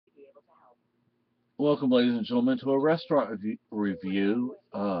Welcome, ladies and gentlemen, to a restaurant review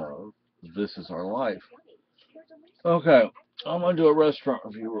of This Is Our Life. Okay, I'm going to do a restaurant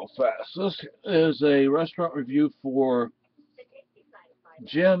review real fast. This is a restaurant review for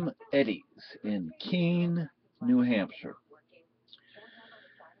Jim Eddie's in Keene, New Hampshire.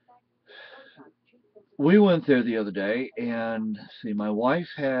 We went there the other day, and see, my wife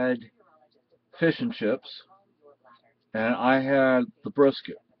had fish and chips, and I had the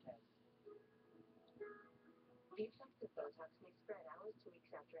brisket.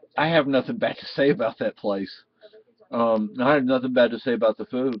 I have nothing bad to say about that place. I have nothing bad to say about the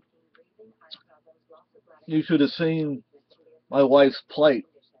food. You should have seen my wife's plate.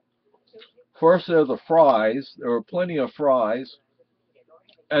 First, there are the fries. There were plenty of fries,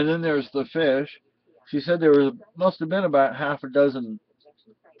 and then there's the fish. She said there was must have been about half a dozen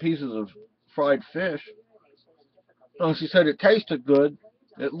pieces of fried fish. And she said it tasted good.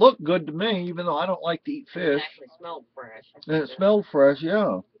 It looked good to me, even though I don't like to eat It fish. actually smelled fresh. And it smelled fresh,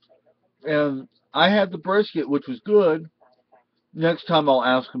 yeah. And I had the brisket, which was good. Next time I'll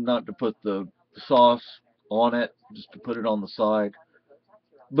ask them not to put the sauce on it, just to put it on the side.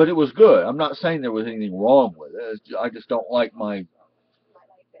 But it was good. I'm not saying there was anything wrong with it. I just don't like my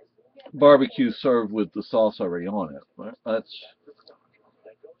barbecue served with the sauce already on it. Right?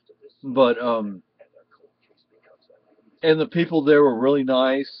 But and the people there were really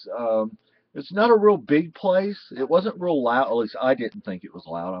nice. It's not a real big place. It wasn't real loud. At least I didn't think it was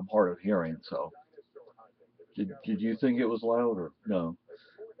loud. I'm hard of hearing, so did you think it was loud or no?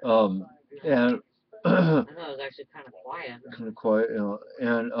 Um, and I kind thought it was actually kind of quiet. of quiet,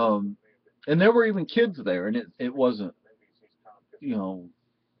 and there were even kids there, and it wasn't, you know,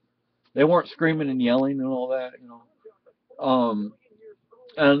 they weren't screaming and yelling and all that.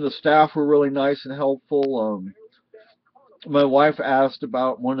 And the staff were really nice and helpful. My wife asked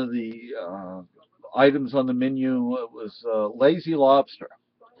about one of the items on the menu. It was lazy lobster.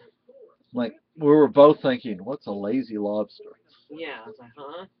 Like we were both thinking, what's a lazy lobster? Yeah, I was like,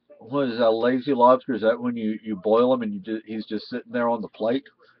 huh? What is that lazy lobster? Is that when you boil him and he's just sitting there on the plate?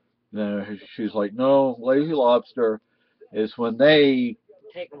 No, she's like, no, lazy lobster is when they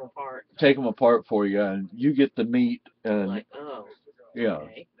Take them apart. take them apart for you and you get the meat I'm and like, oh, yeah.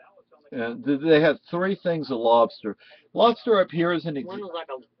 okay. And they had three things of lobster. Lobster up here isn't One was like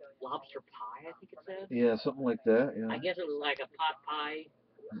a lobster pie, I think it said. yeah, something like that. I Yeah. guess it was like a pot pie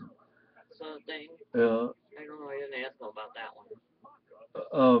sort of thing. Yeah. I don't know. I didn't ask them about that one.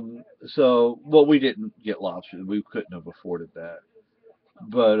 So, well, we didn't get lobster. We couldn't have afforded that.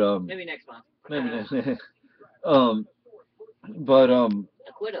 But, Maybe next month. maybe, um, but, A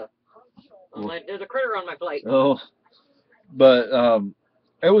quitter. There's a critter on my plate. oh, but,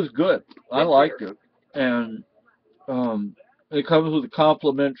 it was good. I Big liked critter. it. And, um, it comes with a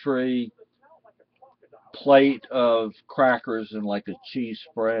complimentary plate of crackers and like a cheese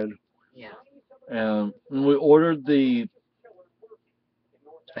spread. Yeah. And we ordered the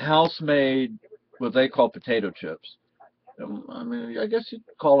house-made, what they call potato chips. I mean, I guess you'd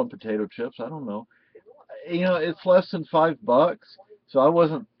call them potato chips. I don't know. It's less than $5, so I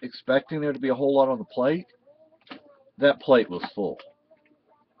wasn't expecting there to be a whole lot on the plate. That plate was full.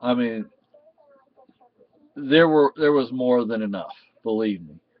 I mean, there was more than enough. Believe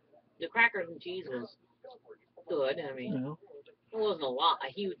me. The crackers and cheese was good. I mean, You know. it wasn't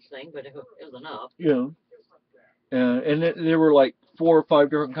a huge thing, but it was enough. You know. There were like four or five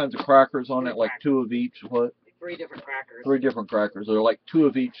different kinds of crackers on Three it, like crackers. two of each. What? Three different crackers. Three different crackers. They're like two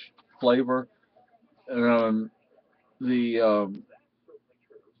of each flavor. Um, the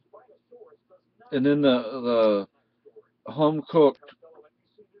and then the home cooked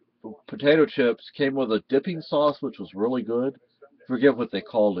potato chips came with a dipping sauce, which was really good. Forget what they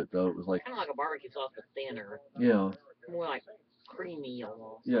called it though. It was like Kind of like a barbecue sauce, but thinner. yeah, More like creamy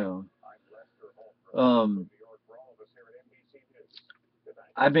almost. yeah. Um,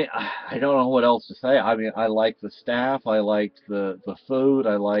 I mean, I don't know what else to say. I mean, I liked the staff, I liked the food,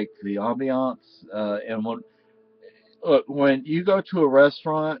 I liked the ambiance. And when you go to a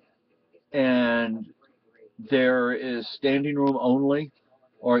restaurant and there is standing room only,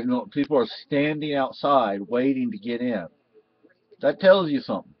 or people are standing outside waiting to get in, that tells you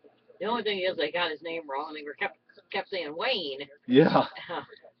something. The only thing is they got his name wrong. They were kept saying Wayne. Yeah,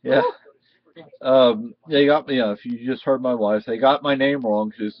 yeah. They got me. Yeah, if you just heard my wife, they got my name wrong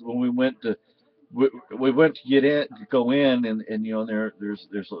because when we went to get in to go in and there's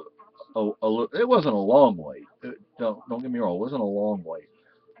it wasn't a long wait. Don't get me wrong, it wasn't a long wait.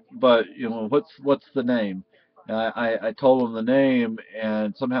 But what's the name? And I told them the name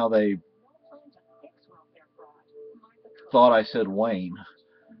and somehow they thought I said Wayne.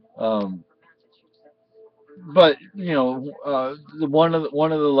 Um, but you know, one of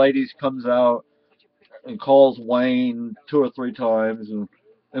the ladies comes out and calls Wayne 2 or 3 times, and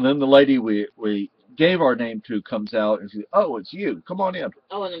then the lady we gave our name to comes out and says, "Oh, it's you. Come on in."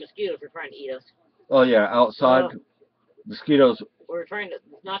 Oh, and the mosquitoes were trying to eat us. Oh yeah, outside mosquitoes. We were trying to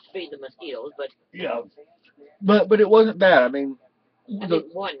not to feed the mosquitoes, but Yeah, but it wasn't bad. I mean, I the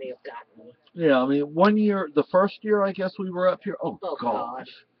think one may have gotten me. yeah, I mean, one year, the first year, I guess we were up here. Oh Oh gosh,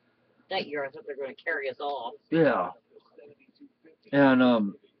 that year I thought they were going to carry us off. yeah,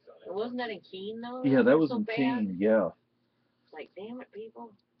 and Wasn't that in Keene though? yeah, that was so in bad? Keene. Yeah, Like, damn it,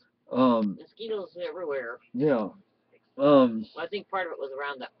 people. um, Mosquitoes everywhere. yeah, Well, I think part of it was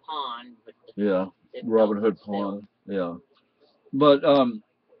around that pond, but yeah, it Robin melted Hood still. Pond. Yeah, but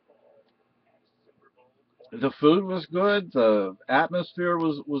the food was good. The atmosphere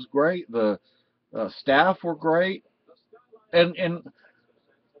was great. The staff were great, and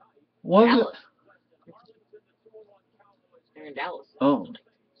one Dallas. They're in Dallas. oh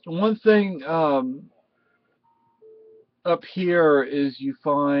one thing up here is you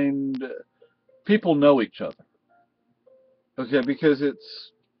find people know each other. Okay, because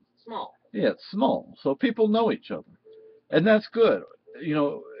it's Small. yeah, it's small, so people know each other, and that's good. You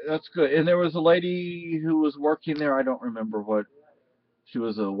know, that's good. And there was a lady who was working there. I don't remember what she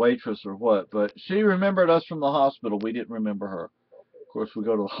was, a waitress or what, but she remembered us from the hospital. We didn't remember her. Of course, we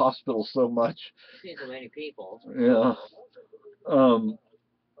go to the hospital so much. Seen so many people. Yeah. Um.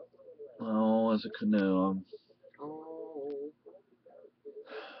 Oh, it's a canoe. Oh.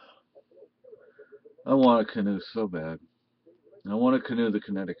 I want a canoe so bad. I want to canoe the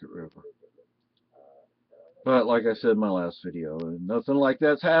Connecticut River. But like I said in my last video, nothing like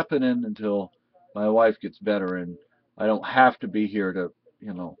that's happening until my wife gets better and I don't have to be here to,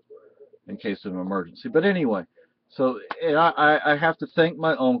 you know, in case of an emergency. But anyway, so and I have to thank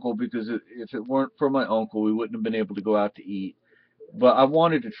my uncle because if it weren't for my uncle, we wouldn't have been able to go out to eat. But I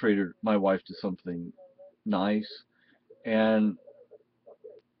wanted to treat my wife to something nice, and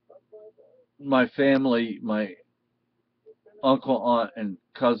my family, my uncle, aunt, and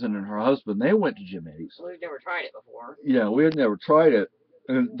cousin and her husband, they went to Jim Eddie's. We've never tried it before. Yeah, we had never tried it,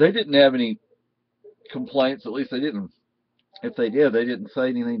 and they didn't have any complaints. At least they didn't. If they did, they didn't say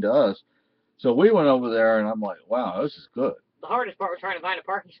anything to us. So we went over there, and I'm like, wow, this is good. The hardest part was trying to find a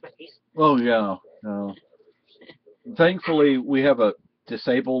parking space. Oh yeah. Thankfully, we have a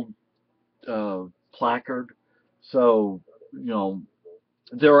disabled placard, so you know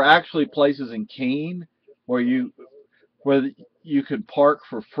there are actually places in Keene where you can park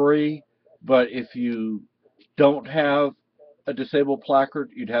for free, but if you don't have a disabled placard,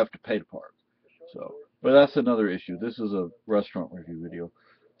 you'd have to pay to park. So, but that's another issue. This is a restaurant review video.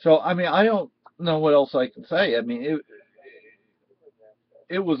 So, I mean, I don't know what else I can say. I mean,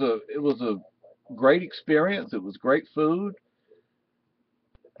 it was a great experience. It was great food,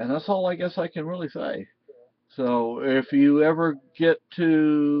 and that's all I guess I can really say. So, if you ever get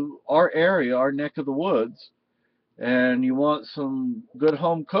to our area, our neck of the woods, and you want some good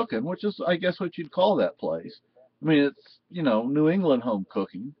home cooking, which is, I guess, what you'd call that place. I mean, it's, you know, New England home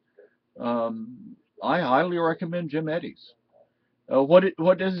cooking. I highly recommend Jim Eddie's.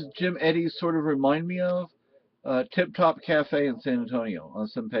 What does Jim Eddie's sort of remind me of? Tip Top Cafe in San Antonio on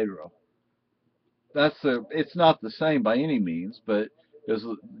San Pedro. It's not the same by any means, but there's,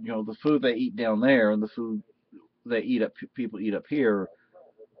 you know, the food they eat down there and the food people eat up here,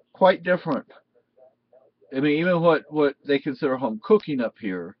 quite different. I mean, even what they consider home cooking up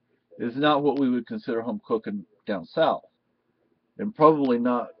here is not what we would consider home cooking down south, and probably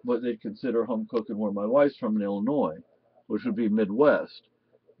not what they'd consider home cooking where my wife's from in Illinois, which would be Midwest.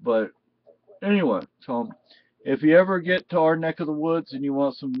 But anyway, Tom, if you ever get to our neck of the woods and you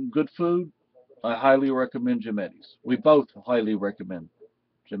want some good food, I highly recommend Jim Eddie's. We both highly recommend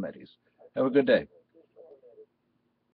Jim Eddie's. Have a good day.